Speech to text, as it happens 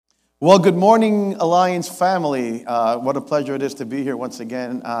Well, good morning, Alliance family. What a pleasure it is to be here once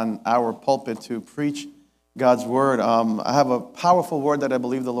again on our pulpit to preach God's word. I have a powerful word that I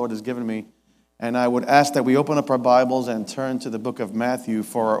believe the Lord has given me, and I would ask that we open up our Bibles and turn to the book of Matthew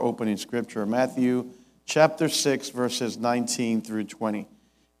for our opening scripture. Matthew chapter 6, verses 19 through 20.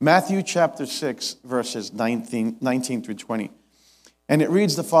 Matthew chapter 6, verses 19 through 20. And it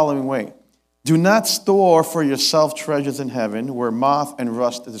reads the following way. Do not store for yourself treasures in heaven, where moth and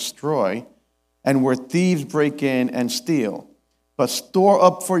rust destroy, and where thieves break in and steal. But store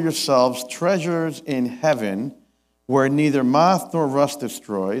up for yourselves treasures in heaven, where neither moth nor rust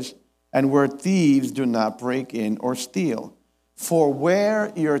destroys, and where thieves do not break in or steal. For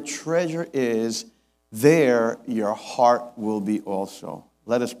where your treasure is, there your heart will be also.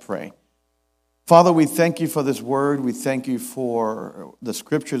 Let us pray. Father, we thank you for this word. We thank you for the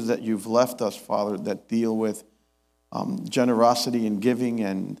scriptures that you've left us, Father, that deal with generosity and giving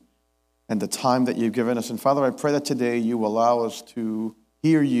and the time that you've given us. And Father, I pray that today you allow us to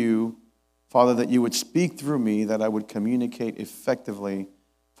hear you, Father, that you would speak through me, that I would communicate effectively,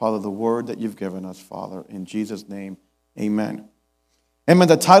 Father, the word that you've given us, Father. In Jesus' name, amen. Amen.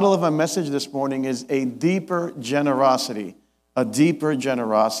 The title of my message this morning is A Deeper Generosity. A Deeper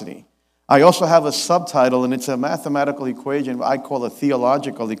Generosity. I also have a subtitle, and it's a mathematical equation I call a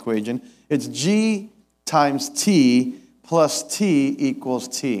theological equation. It's G times T plus T equals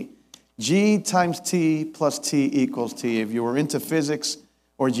T. G times T plus T equals T. If you were into physics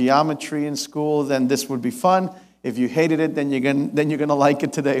or geometry in school, then this would be fun. If you hated it, then you're going to like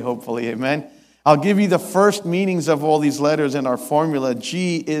it today, hopefully. Amen. I'll give you the first meanings of all these letters in our formula.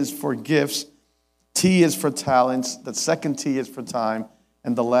 G is for gifts. T is for talents. The second T is for time.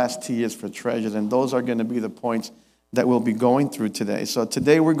 And the last T is for treasures. And those are going to be the points that we'll be going through today. So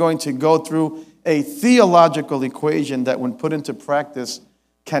today we're going to go through a theological equation that when put into practice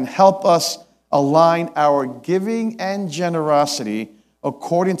can help us align our giving and generosity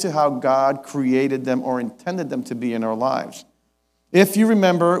according to how God created them or intended them to be in our lives. If you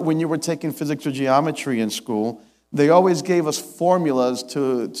remember when you were taking physics or geometry in school, they always gave us formulas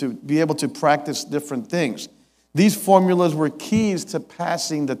to be able to practice different things. These formulas were keys to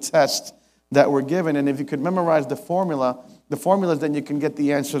passing the tests that were given. And if you could memorize the formulas, then you can get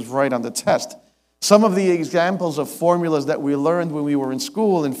the answers right on the test. Some of the examples of formulas that we learned when we were in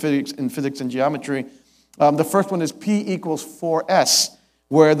school in physics and geometry, the first one is P equals 4S,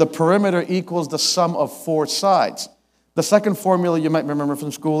 where the perimeter equals the sum of four sides. The second formula you might remember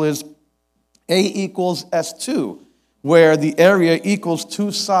from school is A equals S2, where the area equals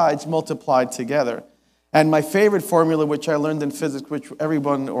two sides multiplied together. And my favorite formula, which I learned in physics, which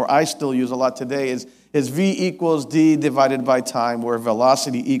everyone, or I still use a lot today, is V equals D divided by time, where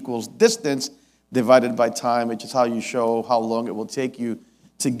velocity equals distance divided by time, which is how you show how long it will take you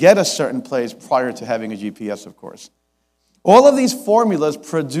to get a certain place prior to having a GPS, of course. All of these formulas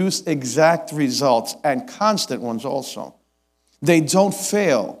produce exact results and constant ones also. They don't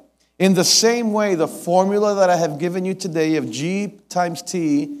fail. In the same way, the formula that I have given you today of G times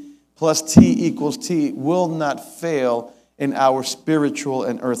T plus T equals T will not fail in our spiritual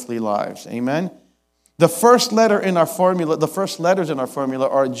and earthly lives. Amen? The first letters in our formula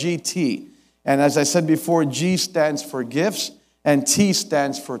are GT. And as I said before, G stands for gifts and T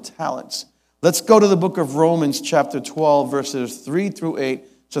stands for talents. Let's go to the book of Romans chapter 12, verses 3 through 8,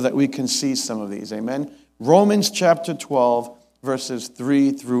 so that we can see some of these. Amen? Romans chapter 12, verses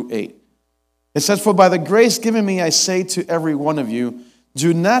 3 through 8. It says, For by the grace given me, I say to every one of you,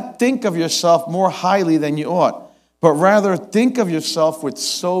 do not think of yourself more highly than you ought, but rather think of yourself with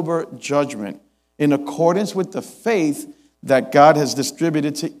sober judgment, in accordance with the faith that God has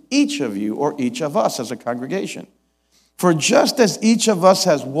distributed to each of you or each of us as a congregation. For just as each of us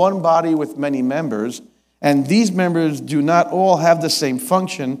has one body with many members, and these members do not all have the same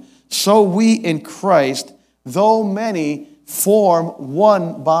function, so we in Christ, though many, form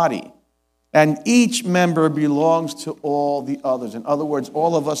one body. And each member belongs to all the others. In other words,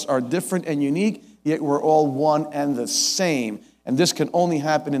 all of us are different and unique, yet we're all one and the same. And this can only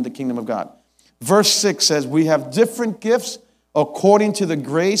happen in the kingdom of God. Verse 6 says, We have different gifts according to the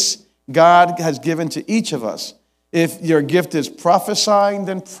grace God has given to each of us. If your gift is prophesying,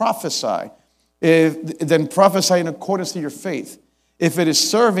 then prophesy. Then prophesy in accordance to your faith. If it is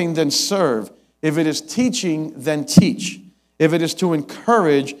serving, then serve. If it is teaching, then teach. If it is to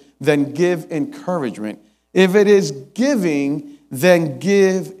encourage, then give encouragement. If it is giving, then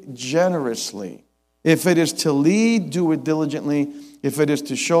give generously. If it is to lead, do it diligently. If it is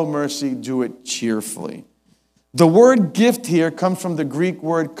to show mercy, do it cheerfully. The word gift here comes from the Greek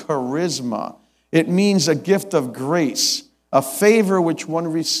word charisma. It means a gift of grace, a favor which one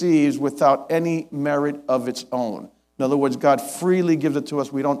receives without any merit of its own. In other words, God freely gives it to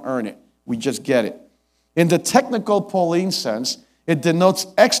us. We don't earn it. We just get it. In the technical Pauline sense, it denotes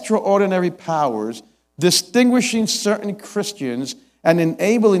extraordinary powers distinguishing certain Christians and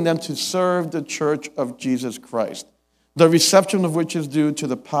enabling them to serve the church of Jesus Christ, the reception of which is due to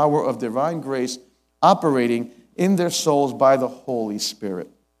the power of divine grace operating in their souls by the Holy Spirit.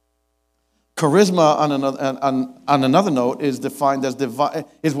 Charisma, on another note, is defined as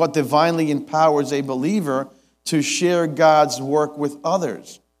is what divinely empowers a believer to share God's work with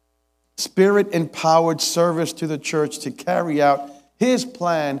others. Spirit-empowered service to the church to carry out His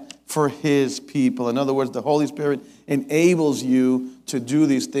plan for His people. In other words, the Holy Spirit enables you to do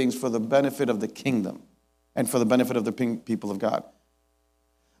these things for the benefit of the kingdom and for the benefit of the people of God.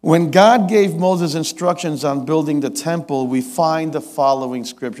 When God gave Moses instructions on building the temple, we find the following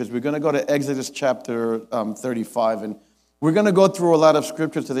scriptures. We're going to go to Exodus chapter 35, and we're going to go through a lot of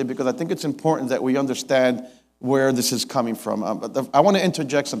scriptures today because I think it's important that we understand where this is coming from. But I want to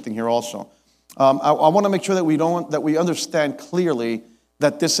interject something here also. I want to make sure that we understand clearly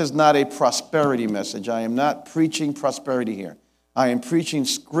that this is not a prosperity message. I am not preaching prosperity here. I am preaching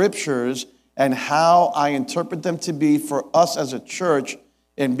scriptures and how I interpret them to be for us as a church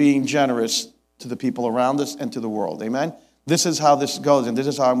in being generous to the people around us and to the world. Amen? This is how this goes, and this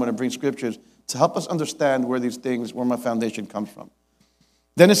is how I'm going to bring scriptures to help us understand where these things, where my foundation comes from.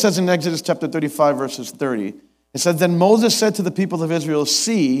 Then it says in Exodus chapter 35, verses 30, it says, Then Moses said to the people of Israel,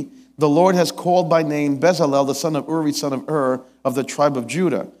 See, the Lord has called by name Bezalel, the son of Uri, son of Ur, of the tribe of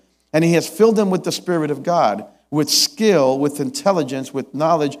Judah. And he has filled him with the Spirit of God, with skill, with intelligence, with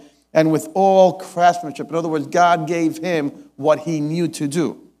knowledge, and with all craftsmanship. In other words, God gave him what he knew to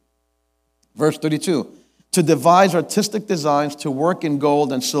do. Verse 32, to devise artistic designs, to work in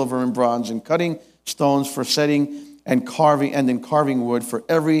gold and silver and bronze, and cutting stones for setting and carving, and in carving wood for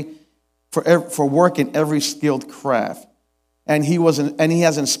work in every skilled craft. And he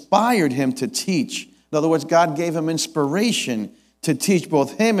has inspired him to teach. In other words, God gave him inspiration to teach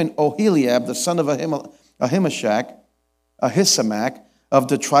both him and Oholiab, the son of Ahisamach, of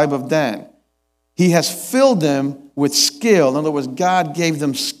the tribe of Dan. He has filled them with skill. In other words, God gave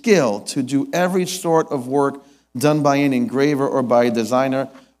them skill to do every sort of work done by an engraver or by a designer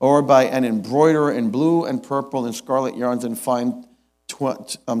or by an embroiderer in blue and purple and scarlet yarns and fine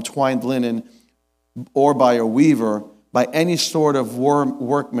twined linen, or by a weaver, by any sort of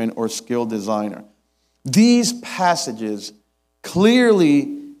workman or skilled designer. These passages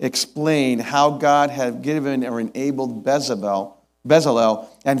clearly explain how God had given or enabled Bezalel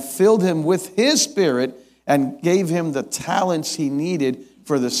and filled him with his spirit and gave him the talents he needed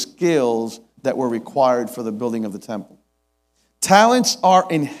for the skills that were required for the building of the temple. Talents are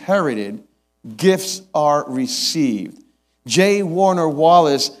inherited, gifts are received. J. Warner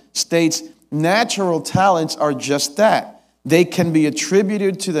Wallace states, natural talents are just that. They can be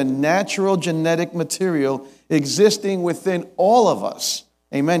attributed to the natural genetic material existing within all of us.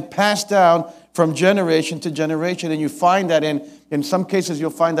 Amen. Passed down from generation to generation. And you find that in some cases,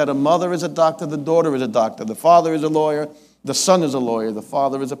 you'll find that a mother is a doctor, the daughter is a doctor, the father is a lawyer, the son is a lawyer, the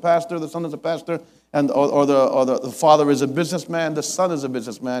father is a pastor, the son is a pastor, or the father is a businessman, the son is a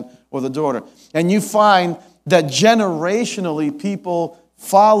businessman, or the daughter. And you find that generationally people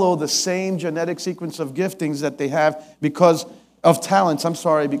follow the same genetic sequence of giftings that they have because of talents,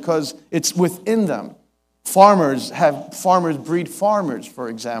 because it's within them. Farmers breed farmers, for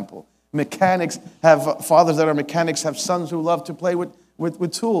example. Mechanics have fathers that are mechanics, have sons who love to play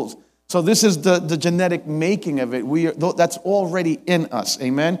with tools. So this is the genetic making of it. That's already in us,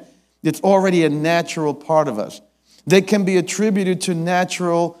 amen? It's already a natural part of us. They can be attributed to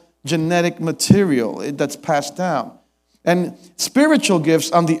natural genetic material that's passed down. And spiritual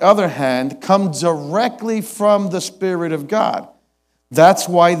gifts, on the other hand, come directly from the Spirit of God. That's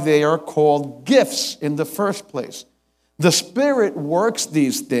why they are called gifts in the first place. The Spirit works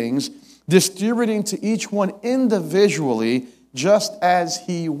these things, distributing to each one individually just as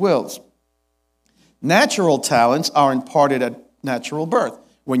He wills. Natural talents are imparted at natural birth.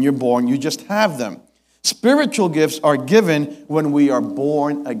 When you're born, you just have them. Spiritual gifts are given when we are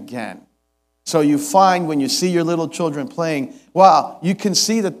born again. So you find when you see your little children playing, wow, you can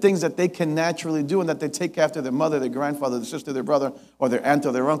see the things that they can naturally do and that they take after their mother, their grandfather, their sister, their brother, or their aunt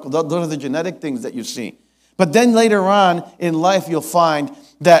or their uncle. Those are the genetic things that you see. But then later on in life, you'll find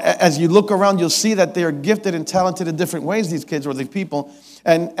that as you look around, you'll see that they are gifted and talented in different ways, these kids or these people.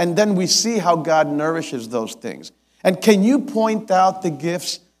 And then we see how God nourishes those things. And can you point out the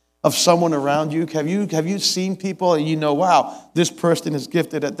gifts of someone around you? Have you seen people and you know, wow, this person is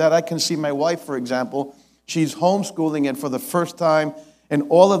gifted at that? I can see my wife, for example. She's homeschooling, and for the first time in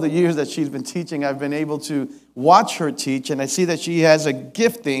all of the years that she's been teaching, I've been able to watch her teach, and I see that she has a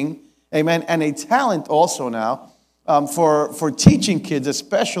gifting, amen, and a talent also now for teaching kids,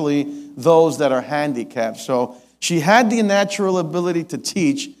 especially those that are handicapped. So she had the natural ability to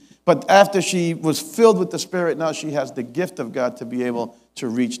teach, but after she was filled with the Spirit, now she has the gift of God to be able to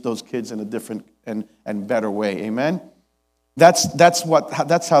reach those kids in a different and better way. Amen? That's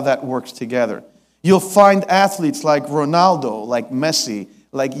how that works together. You'll find athletes like Ronaldo, like Messi,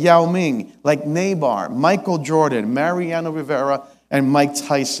 like Yao Ming, like Neymar, Michael Jordan, Mariano Rivera, and Mike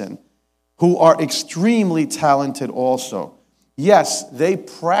Tyson, who are extremely talented also. Yes, they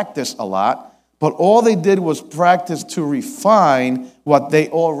practice a lot, but all they did was practice to refine what they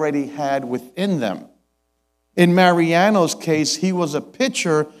already had within them. In Mariano's case, he was a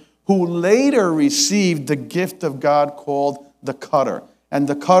pitcher who later received the gift of God called the cutter. And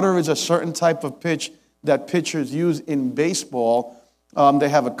the cutter is a certain type of pitch that pitchers use in baseball. They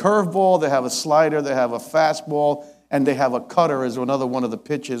have a curveball, they have a slider, they have a fastball, and they have a cutter as another one of the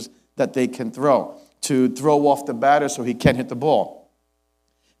pitches that they can throw to throw off the batter so he can't hit the ball.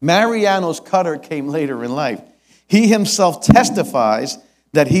 Mariano's cutter came later in life. He himself testifies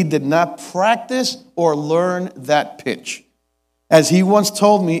that he did not practice or learn that pitch. As he once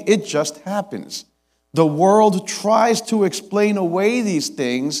told me, it just happens. The world tries to explain away these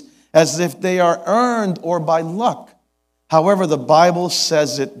things as if they are earned or by luck. However, the Bible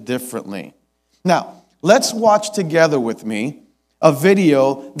says it differently. Now, let's watch together with me a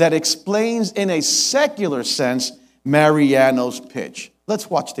video that explains in a secular sense Mariano's pitch. Let's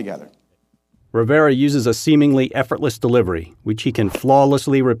watch together. Rivera uses a seemingly effortless delivery, which he can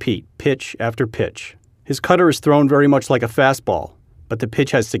flawlessly repeat pitch after pitch. His cutter is thrown very much like a fastball, but the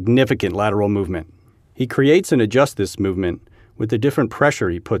pitch has significant lateral movement. He creates and adjusts this movement with the different pressure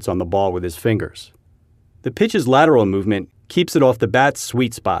he puts on the ball with his fingers. The pitch's lateral movement keeps it off the bat's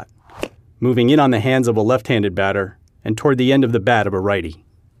sweet spot, moving in on the hands of a left-handed batter and toward the end of the bat of a righty.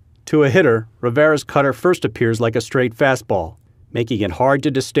 To a hitter, Rivera's cutter first appears like a straight fastball, making it hard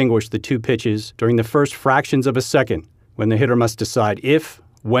to distinguish the two pitches during the first fractions of a second when the hitter must decide if,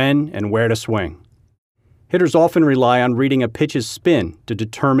 when, and where to swing. Hitters often rely on reading a pitch's spin to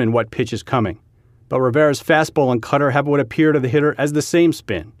determine what pitch is coming, but Rivera's fastball and cutter have what appear to the hitter as the same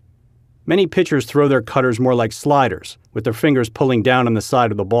spin. Many pitchers throw their cutters more like sliders, with their fingers pulling down on the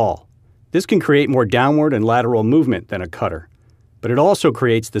side of the ball. This can create more downward and lateral movement than a cutter, but it also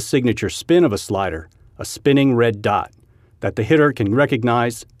creates the signature spin of a slider, a spinning red dot, that the hitter can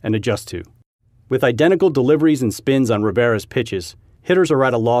recognize and adjust to. With identical deliveries and spins on Rivera's pitches, hitters are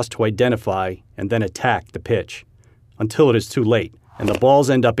at a loss to identify and then attack the pitch, until it is too late, and the balls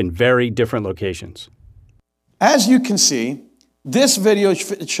end up in very different locations. As you can see, this video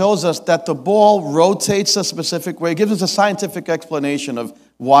shows us that the ball rotates a specific way. It gives us a scientific explanation of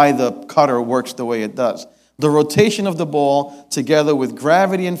why the cutter works the way it does. The rotation of the ball, together with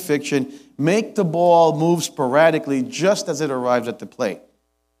gravity and friction, make the ball move sporadically just as it arrives at the plate.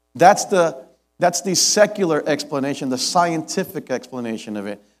 That's the secular explanation, the scientific explanation of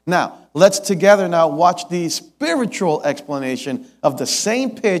it. Now, let's together now watch the spiritual explanation of the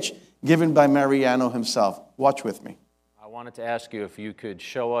same pitch given by Mariano himself. Watch with me. I wanted to ask you if you could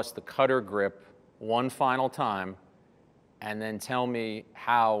show us the cutter grip one final time and then tell me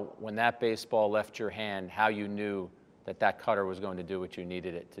how, when that baseball left your hand, how you knew that that cutter was going to do what you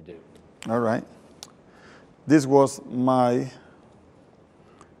needed it to do. All right. This was my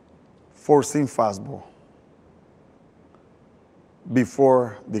four-seam fastball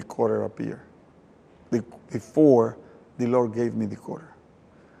before the cutter appeared, before the Lord gave me the cutter.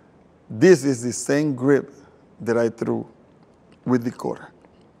 This is the same grip that I threw with the cutter.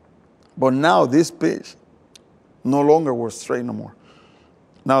 But now this pitch no longer was straight no more.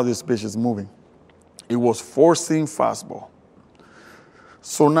 Now this pitch is moving. It was four-seam fastball.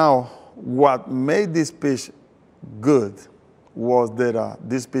 So now what made this pitch good was that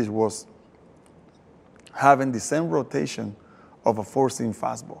this pitch was having the same rotation of a four-seam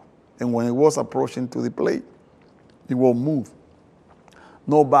fastball. And when it was approaching to the plate, it will move.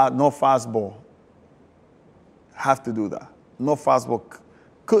 No fastball have to do that. No fastball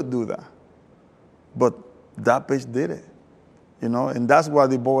could do that. But that pitch did it, you know, and that's what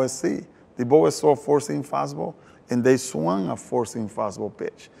the boys see. The boys saw a four-seam fastball, and they swung a four-seam fastball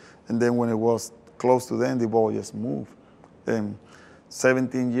pitch. And then when it was close to them, the ball just moved. And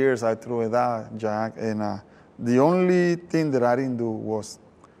 17 years I threw it out, Jack, and the only thing that I didn't do was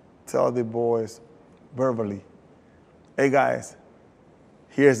tell the boys verbally, hey guys,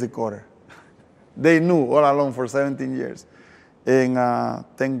 here's the cutter. They knew all along for 17 years. And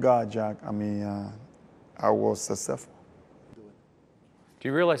thank God, Jack, I was successful. Do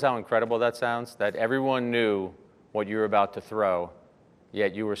you realize how incredible that sounds? That everyone knew what you were about to throw,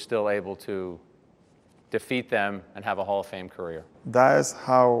 yet you were still able to defeat them and have a Hall of Fame career. That is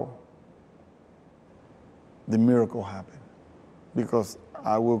how the miracle happened, because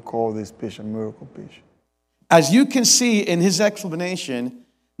I will call this pitch a miracle pitch. As you can see in his explanation,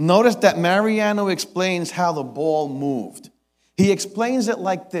 notice that Mariano explains how the ball moved. He explains it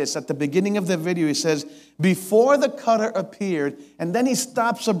like this. At the beginning of the video, he says, before the cutter appeared, and then he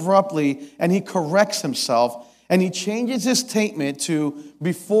stops abruptly and he corrects himself and he changes his statement to,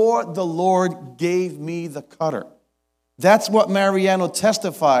 before the Lord gave me the cutter. That's what Mariano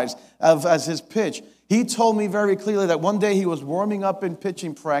testifies of as his pitch. He told me very clearly that one day he was warming up in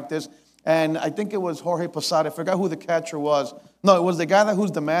pitching practice, and I think it was Jorge Posada. I forgot who the catcher was. No, it was the guy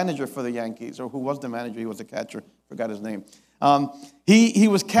who's the manager for the Yankees, or who was the manager. He was the catcher. Forgot his name. He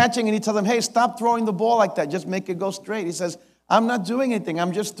was catching, and he told him, hey, stop throwing the ball like that. Just make it go straight. He says, I'm not doing anything.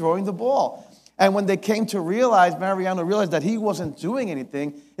 I'm just throwing the ball. And when they came to realize, Mariano realized that he wasn't doing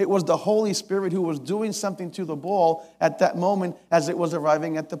anything. It was the Holy Spirit who was doing something to the ball at that moment as it was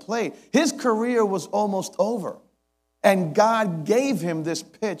arriving at the plate. His career was almost over. And God gave him this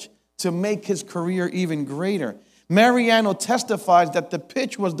pitch to make his career even greater. Mariano testifies that the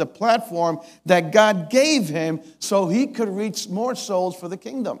pitch was the platform that God gave him so he could reach more souls for the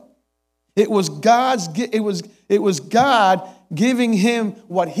kingdom. It was God giving him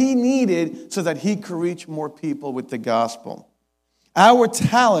what he needed so that he could reach more people with the gospel. Our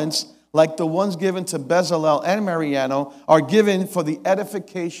talents, like the ones given to Bezalel and Mariano, are given for the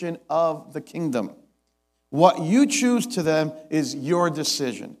edification of the kingdom. What you choose to them is your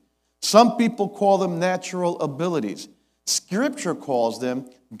decision. Some people call them natural abilities. Scripture calls them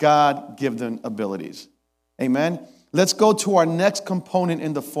God-given abilities. Amen? Let's go to our next component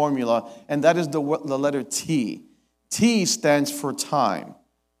in the formula, and that is the letter T. T stands for time.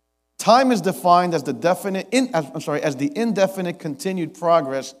 Time is defined as the indefinite continued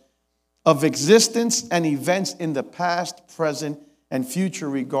progress of existence and events in the past, present, and future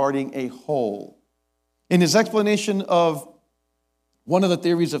regarding a whole. In his explanation of one of the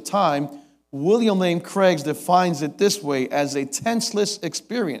theories of time, William Lane Craig defines it this way, as a tenseless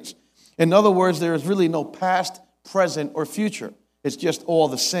experience. In other words, there is really no past, present, or future. It's just all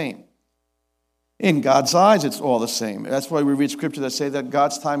the same. In God's eyes, it's all the same. That's why we read scripture that say that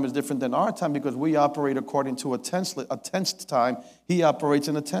God's time is different than our time, because we operate according to a tensed time. He operates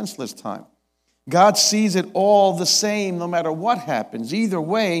in a tenseless time. God sees it all the same no matter what happens. Either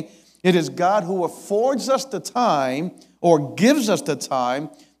way, it is God who affords us the time or gives us the time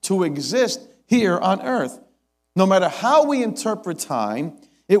to exist here on earth. No matter how we interpret time,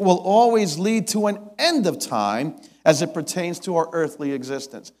 it will always lead to an end of time as it pertains to our earthly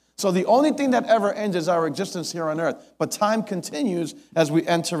existence. So the only thing that ever ends is our existence here on earth. But time continues as we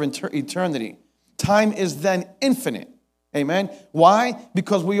enter eternity. Time is then infinite. Amen? Why?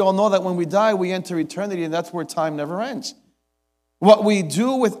 Because we all know that when we die, we enter eternity, and that's where time never ends. What we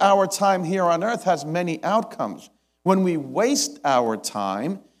do with our time here on earth has many outcomes. When we waste our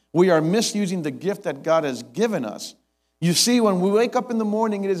time, we are misusing the gift that God has given us. You see, when we wake up in the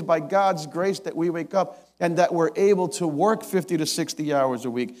morning, it is by God's grace that we wake up and that we're able to work 50 to 60 hours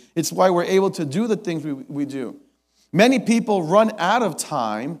a week. It's why we're able to do the things we do. Many people run out of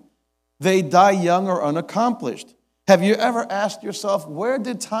time. They die young or unaccomplished. Have you ever asked yourself, where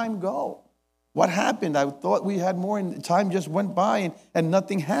did time go? What happened? I thought we had more, and time just went by and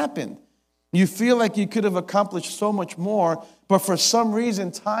nothing happened. You feel like you could have accomplished so much more, but for some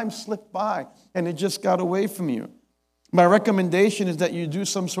reason, time slipped by and it just got away from you. My recommendation is that you do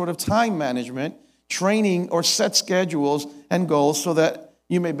some sort of time management, training, or set schedules and goals so that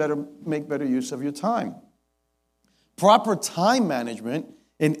you may make better use of your time. Proper time management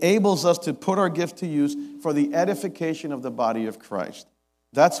enables us to put our gift to use for the edification of the body of Christ.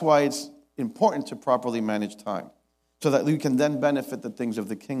 That's why it's important to properly manage time, so that we can then benefit the things of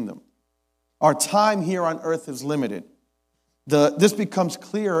the kingdom. Our time here on earth is limited. This becomes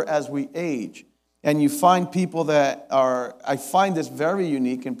clearer as we age. And you find people that I find this very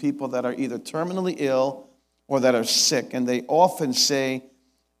unique in people that are either terminally ill or that are sick. And they often say,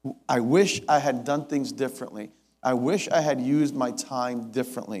 I wish I had done things differently. I wish I had used my time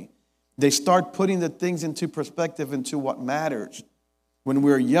differently. They start putting the things into perspective into what matters. When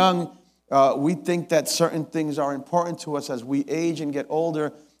we're young, we think that certain things are important to us. As we age and get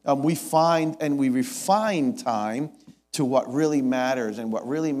older, we find and we refine time to what really matters and what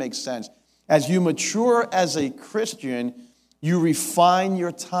really makes sense. As you mature as a Christian, you refine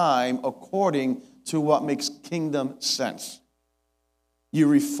your time according to what makes kingdom sense. You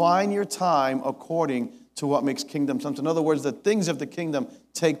refine your time according to what makes kingdom sense. In other words, the things of the kingdom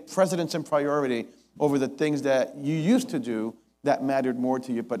take precedence and priority over the things that you used to do that mattered more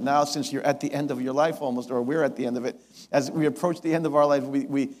to you. But now, since you're at the end of your life almost, or we're at the end of it, as we approach the end of our life,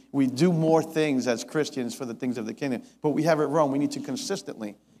 we do more things as Christians for the things of the kingdom. But we have it wrong. We need to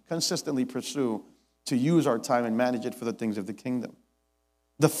consistently pursue to use our time and manage it for the things of the kingdom.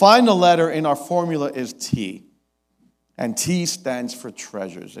 The final letter in our formula is T. And T stands for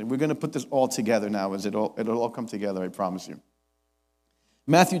treasures. And we're going to put this all together now as it'll all come together, I promise you.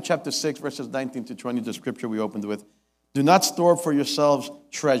 Matthew chapter 6, verses 19 to 20, the scripture we opened with. Do not store for yourselves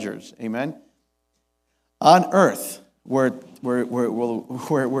treasures, amen, on earth where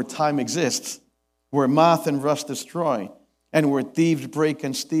time exists, where moth and rust destroy, and where thieves break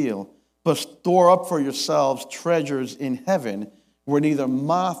and steal. But store up for yourselves treasures in heaven where neither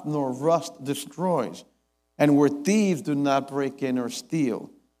moth nor rust destroys, and where thieves do not break in or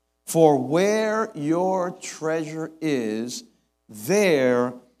steal. For where your treasure is,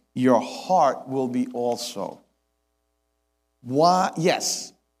 there your heart will be also. Why?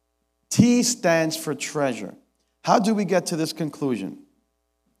 Yes. T stands for treasure. How do we get to this conclusion?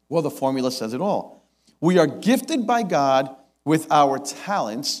 Well, the formula says it all. We are gifted by God with our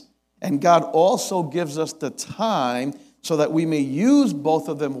talents, and God also gives us the time so that we may use both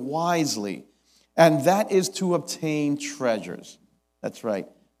of them wisely. And that is to obtain treasures. That's right.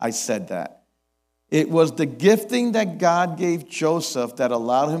 I said that. It was the gifting that God gave Joseph that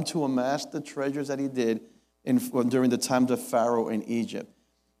allowed him to amass the treasures that he did during the times of Pharaoh in Egypt.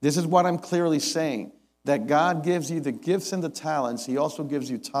 This is what I'm clearly saying, that God gives you the gifts and the talents. He also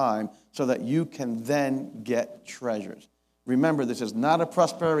gives you time so that you can then get treasures. Remember, this is not a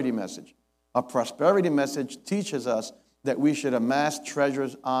prosperity message. A prosperity message teaches us that we should amass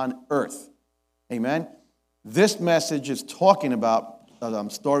treasures on earth. Amen? This message is talking about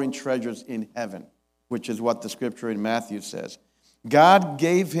storing treasures in heaven, which is what the scripture in Matthew says. God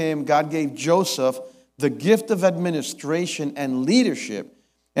gave Joseph the gift of administration and leadership,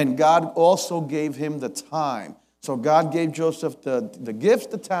 and God also gave him the time. So God gave Joseph the gifts,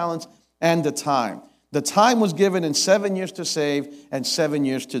 the talents, and the time. The time was given in 7 years to save and 7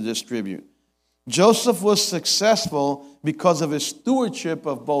 years to distribute. Joseph was successful because of his stewardship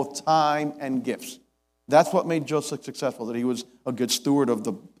of both time and gifts. That's what made Joseph successful, that he was a good steward of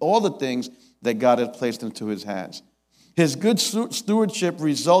all the things that God had placed into his hands. His good stewardship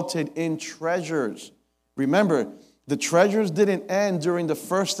resulted in treasures. Remember, the treasures didn't end during the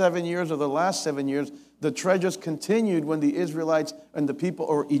first 7 years or the last 7 years. The treasures continued when the Israelites and the people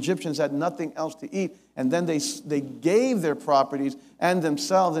or Egyptians had nothing else to eat. And then they gave their properties and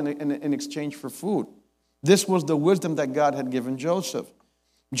themselves in exchange for food. This was the wisdom that God had given Joseph.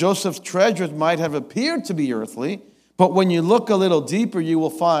 Joseph's treasures might have appeared to be earthly, but when you look a little deeper, you will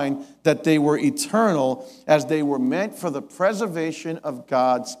find that they were eternal, as they were meant for the preservation of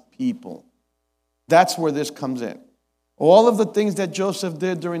God's people. That's where this comes in. All of the things that Joseph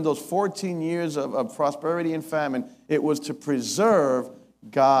did during those 14 years of prosperity and famine, it was to preserve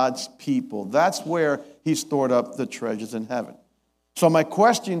God's people. That's where he stored up the treasures in heaven. So my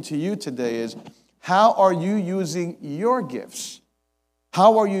question to you today is, how are you using your gifts?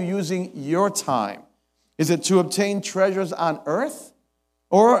 How are you using your time? Is it to obtain treasures on earth?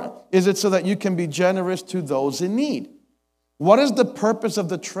 Or is it so that you can be generous to those in need? What is the purpose of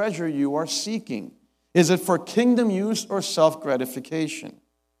the treasure you are seeking? Is it for kingdom use or self-gratification?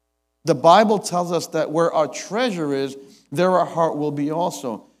 The Bible tells us that where our treasure is, there our heart will be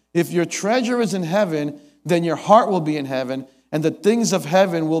also. If your treasure is in heaven, then your heart will be in heaven, and the things of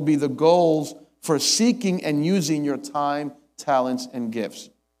heaven will be the goals for seeking and using your time, talents, and gifts.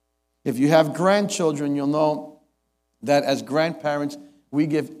 If you have grandchildren, you'll know that as grandparents, we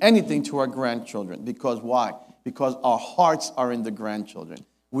give anything to our grandchildren. Because why? Because our hearts are in the grandchildren.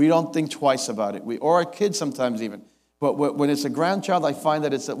 We don't think twice about it. Or our kids sometimes even. But when it's a grandchild, I find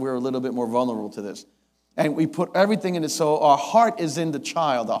that we're a little bit more vulnerable to this. And we put everything in it. So our heart is in the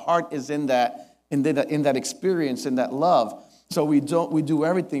child. Our heart is in that experience, in that love. So we do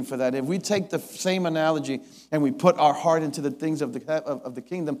everything for that. If we take the same analogy and we put our heart into the things of the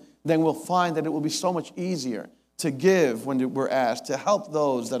kingdom, then we'll find that it will be so much easier to give when we're asked, to help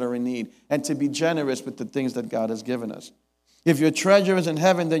those that are in need, and to be generous with the things that God has given us. If your treasure is in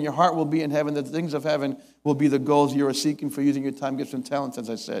heaven, then your heart will be in heaven. The things of heaven will be the goals you are seeking for using your time, gifts, and talents, as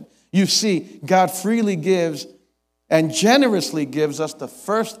I said. You see, God freely gives and generously gives us the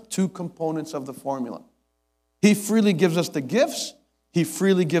first two components of the formula. He freely gives us the gifts, he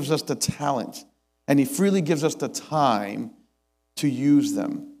freely gives us the talent, and he freely gives us the time to use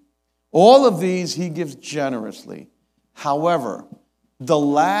them. All of these he gives generously. However, the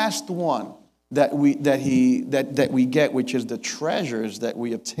last one, that we get, which is the treasures that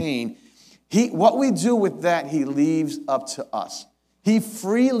we obtain, what we do with that, he leaves up to us. He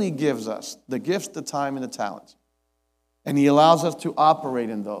freely gives us the gifts, the time, and the talents. And he allows us to operate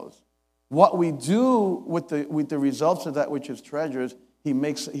in those. What we do with the results of that, which is treasures,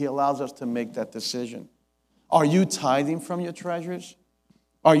 he allows us to make that decision. Are you tithing from your treasures?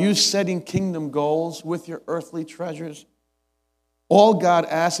 Are you setting kingdom goals with your earthly treasures? All God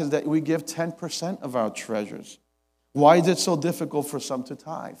asks is that we give 10% of our treasures. Why is it so difficult for some to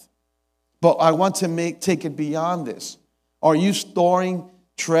tithe? But I want to take it beyond this. Are you storing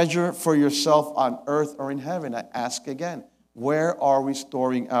treasure for yourself on earth or in heaven? I ask again, where are we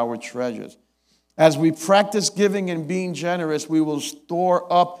storing our treasures? As we practice giving and being generous, we will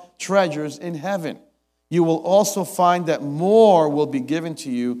store up treasures in heaven. You will also find that more will be given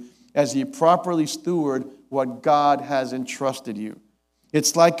to you as you properly steward what God has entrusted you.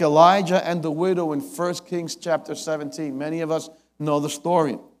 It's like Elijah and the widow in 1 Kings chapter 17. Many of us know the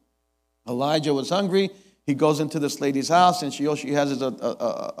story. Elijah was hungry. He goes into this lady's house, and she has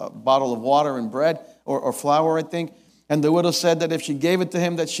a bottle of water and bread, or flour, I think. And the widow said that if she gave it to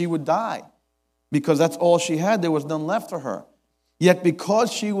him, that she would die, because that's all she had. There was none left for her. Yet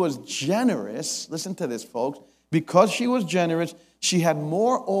because she was generous, listen to this, folks, because she was generous, she had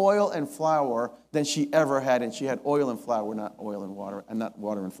more oil and flour than she ever had. And she had oil and flour, not oil and water, and not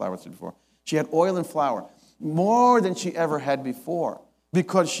water and flour, I said before. She had oil and flour, more than she ever had before,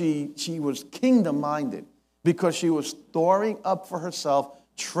 because she was kingdom-minded, because she was storing up for herself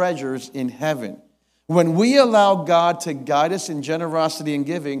treasures in heaven. When we allow God to guide us in generosity and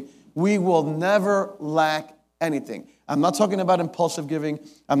giving, we will never lack anything. I'm not talking about impulsive giving.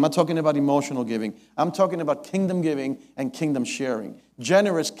 I'm not talking about emotional giving. I'm talking about kingdom giving and kingdom sharing.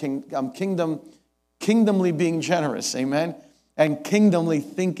 Kingdomly being generous, amen? And kingdomly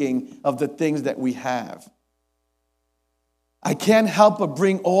thinking of the things that we have. I can't help but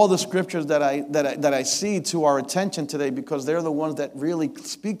bring all the scriptures that I see to our attention today, because they're the ones that really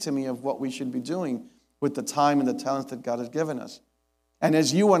speak to me of what we should be doing with the time and the talents that God has given us. And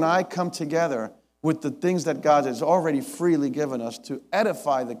as you and I come together with the things that God has already freely given us to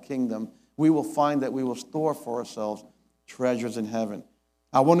edify the kingdom, we will find that we will store for ourselves treasures in heaven.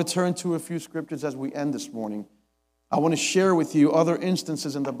 I want to turn to a few scriptures as we end this morning. I want to share with you other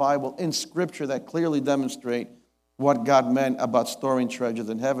instances in the Bible, in Scripture, that clearly demonstrate what God meant about storing treasures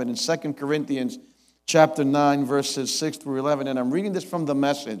in heaven. In 2 Corinthians chapter 9, verses 6 through 11, and I'm reading this from the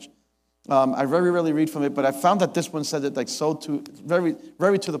Message. I very rarely read from it, but I found that this one said it very,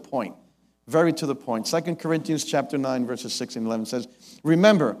 very to the point. Very to the point. 2 Corinthians chapter 9, verses 6 and 11 says,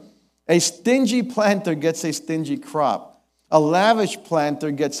 "Remember, a stingy planter gets a stingy crop. A lavish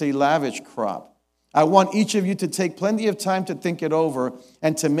planter gets a lavish crop. I want each of you to take plenty of time to think it over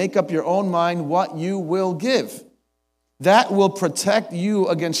and to make up your own mind what you will give. That will protect you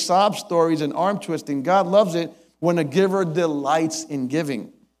against sob stories and arm twisting. God loves it when a giver delights in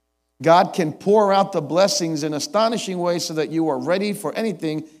giving. God can pour out the blessings in astonishing ways so that you are ready for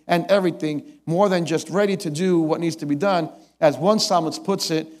anything and everything, more than just ready to do what needs to be done. As one psalmist puts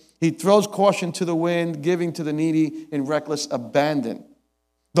it, he throws caution to the wind, giving to the needy in reckless abandon.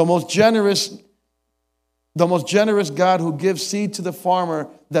 The most generous God who gives seed to the farmer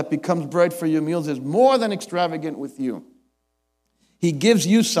that becomes bread for your meals is more than extravagant with you. He gives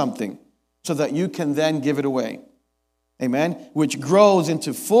you something so that you can then give it away. Amen? Which grows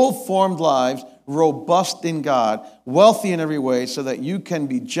into full-formed lives, robust in God, wealthy in every way, so that you can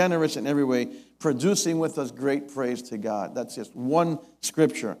be generous in every way, producing with us great praise to God." That's just one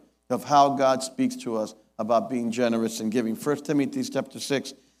scripture of how God speaks to us about being generous and giving. 1 Timothy chapter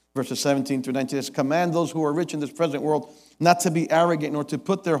 6, verses 17 through 19 says, "Command those who are rich in this present world not to be arrogant, nor to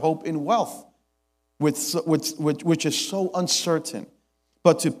put their hope in wealth, which is so uncertain,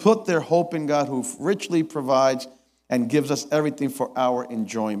 but to put their hope in God, who richly provides and gives us everything for our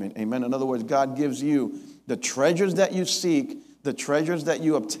enjoyment." Amen. In other words, God gives you the treasures that you seek, the treasures that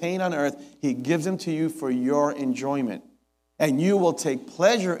you obtain on earth. He gives them to you for your enjoyment. And you will take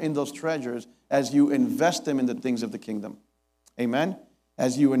pleasure in those treasures as you invest them in the things of the kingdom. Amen.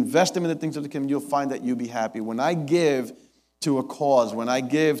 As you invest them in the things of the kingdom, you'll find that you'll be happy. When I give to a cause, when I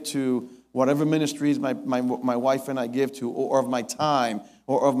give to whatever ministries my wife and I give to, or of my time,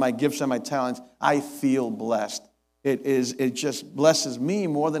 or of my gifts and my talents, I feel blessed. It just blesses me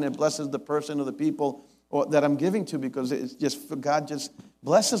more than it blesses the person or the people that I'm giving to, because it's just, God just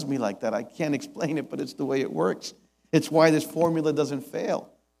blesses me like that. I can't explain it, but it's the way it works. It's why this formula doesn't fail.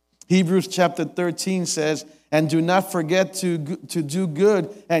 Hebrews chapter 13 says, "And do not forget to do good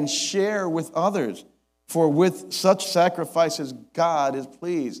and share with others, for with such sacrifices God is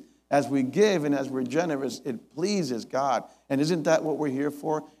pleased." As we give and as we're generous, it pleases God. And isn't that what we're here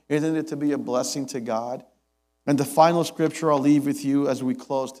for? Isn't it to be a blessing to God? And the final scripture I'll leave with you as we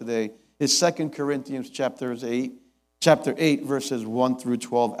close today is 2 Corinthians chapter 8, verses 1 through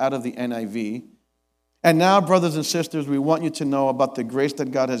 12 out of the NIV. And now, brothers and sisters, we want you to know about the grace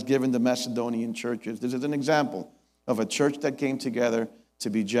that God has given the Macedonian churches. This is an example of a church that came together to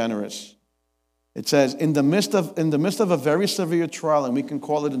be generous. It says, in the midst of a very severe trial, and we can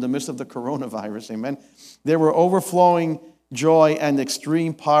call it in the midst of the coronavirus, amen, there were overflowing joy and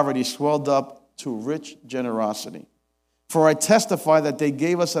extreme poverty swelled up to rich generosity. For I testify that they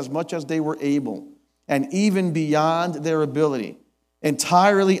gave us as much as they were able, and even beyond their ability,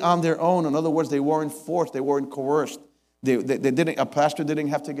 entirely on their own. In other words, they weren't forced, they weren't coerced. A pastor didn't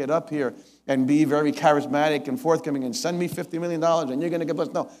have to get up here and be very charismatic and forthcoming and send me $50 million and you're going to get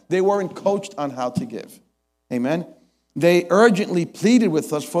blessed. No, they weren't coached on how to give. Amen? They urgently pleaded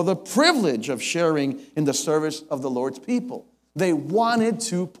with us for the privilege of sharing in the service of the Lord's people. They wanted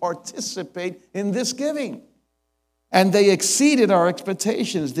to participate in this giving. And they exceeded our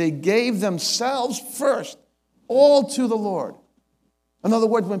expectations. They gave themselves first, all to the Lord. In other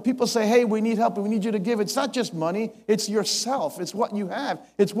words, when people say, hey, we need help and we need you to give, it's not just money, it's yourself. It's what you have.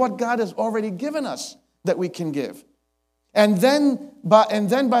 It's what God has already given us that we can give. And then by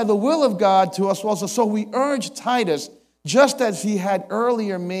the will of God to us also. So we urge Titus, just as he had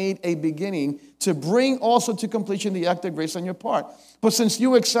earlier made a beginning, to bring also to completion the act of grace on your part. But since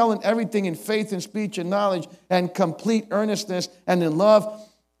you excel in everything, in faith, in speech, and knowledge, and complete earnestness, and in love,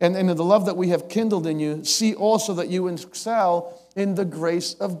 and in the love that we have kindled in you, see also that you excel in the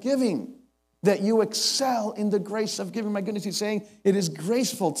grace of giving. That you excel in the grace of giving. My goodness, he's saying it is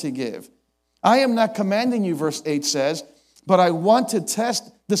graceful to give. I am not commanding you, verse 8 says, but I want to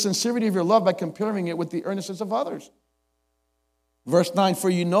test the sincerity of your love by comparing it with the earnestness of others. Verse 9, for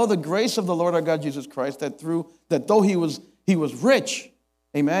you know the grace of the Lord our God Jesus Christ, that though he was rich,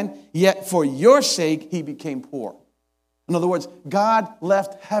 amen, yet for your sake he became poor. In other words, God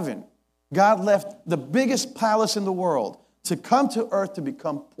left heaven. God left the biggest palace in the world to come to earth to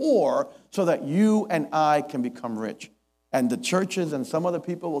become poor so that you and I can become rich. And the churches and some other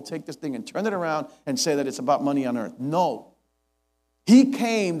people will take this thing and turn it around and say that it's about money on earth. No. He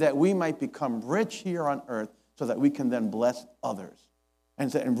came that we might become rich here on earth so that we can then bless others.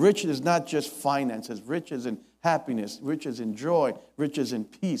 And rich is not just finances. Rich is in happiness. Rich is in joy. Rich is in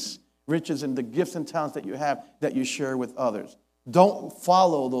peace. Rich is in the gifts and talents that you have that you share with others. Don't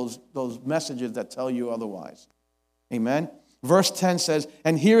follow those messages that tell you otherwise. Amen? Verse 10 says,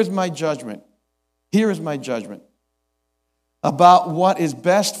 and here is my judgment. Here is my judgment about what is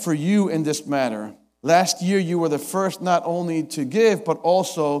best for you in this matter. Last year you were the first not only to give, but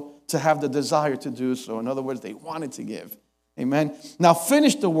also to have the desire to do so. In other words, they wanted to give. Amen? Now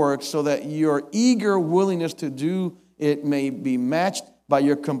finish the work so that your eager willingness to do it may be matched by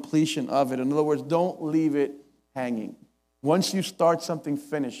your completion of it. In other words, don't leave it hanging. Once you start something,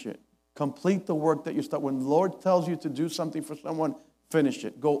 finish it. Complete the work that you start. When the Lord tells you to do something for someone, finish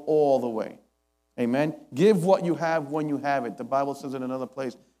it. Go all the way. Amen? Give what you have when you have it. The Bible says in another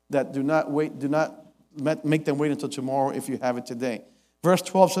place that do not make them wait until tomorrow if you have it today. Verse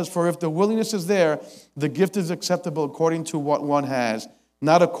 12 says, for if the willingness is there, the gift is acceptable according to what one has,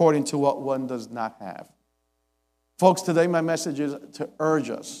 not according to what one does not have. Folks, today my message is to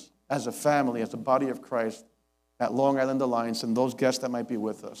urge us as a family, as a body of Christ at Long Island Alliance and those guests that might be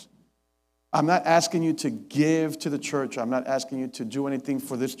with us. I'm not asking you to give to the church. I'm not asking you to do anything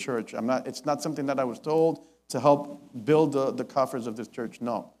for this church. It's not something that I was told to help build the coffers of this church.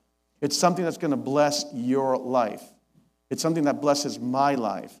 No. It's something that's going to bless your life. It's something that blesses my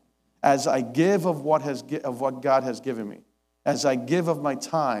life. As I give of what God has given me, as I give of my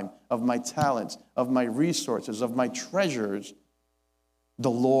time, of my talents, of my resources, of my treasures, the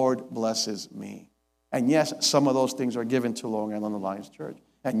Lord blesses me. And yes, some of those things are given to Long Island Alliance Church.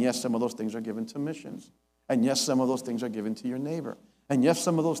 And yes, some of those things are given to missions. And yes, some of those things are given to your neighbor. And yes,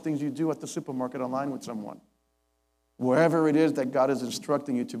 some of those things you do at the supermarket online with someone. Wherever it is that God is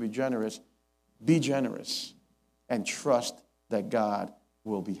instructing you to be generous and trust that God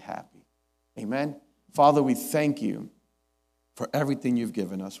will be happy. Amen? Father, we thank you for everything you've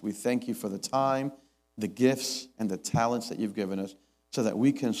given us. We thank you for the time, the gifts, and the talents that you've given us so that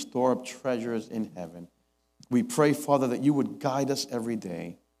we can store up treasures in heaven. We pray, Father, that you would guide us every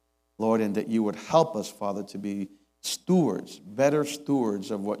day, Lord, and that you would help us, Father, to be stewards, better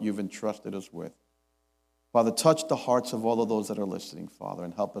stewards of what you've entrusted us with. Father, touch the hearts of all of those that are listening, Father,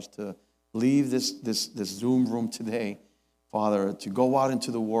 and help us to leave this Zoom room today, Father, to go out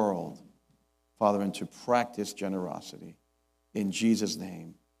into the world, Father, and to practice generosity. In Jesus'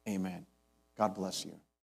 name, Amen. God bless you.